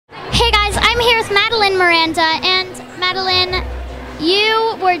here with Madelyn Miranda, and Madelyn,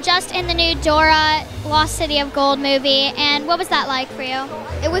 you were just in the new Dora Lost City of Gold movie, and what was that like for you?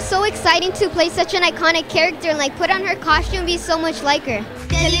 It was so exciting to play such an iconic character and like put on her costume and be so much like her.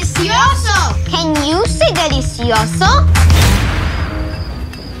 Delicioso! Can you say delicioso?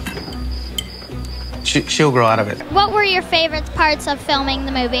 She'll grow out of it. What were your favorite parts of filming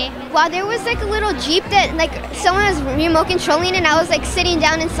the movie? Wow, there was like a little Jeep that like someone was remote controlling, and I was like sitting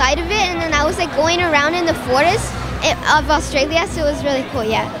down inside of it, and then I was like going around in the forest of Australia, so it was really cool,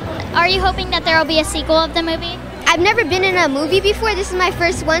 yeah. Are you hoping that there will be a sequel of the movie? I've never been in a movie before. This is my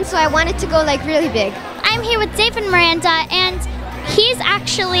first one, so I wanted to go like really big. I'm here with David Miranda, and he's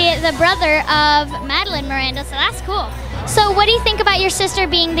actually the brother of Madelyn Miranda, so that's cool. So what do you think about your sister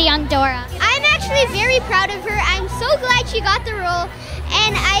being the young Dora? I'm actually very proud of her. I'm so glad she got the role,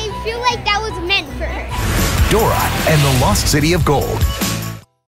 and I feel like that was meant for her. Dora and the Lost City of Gold.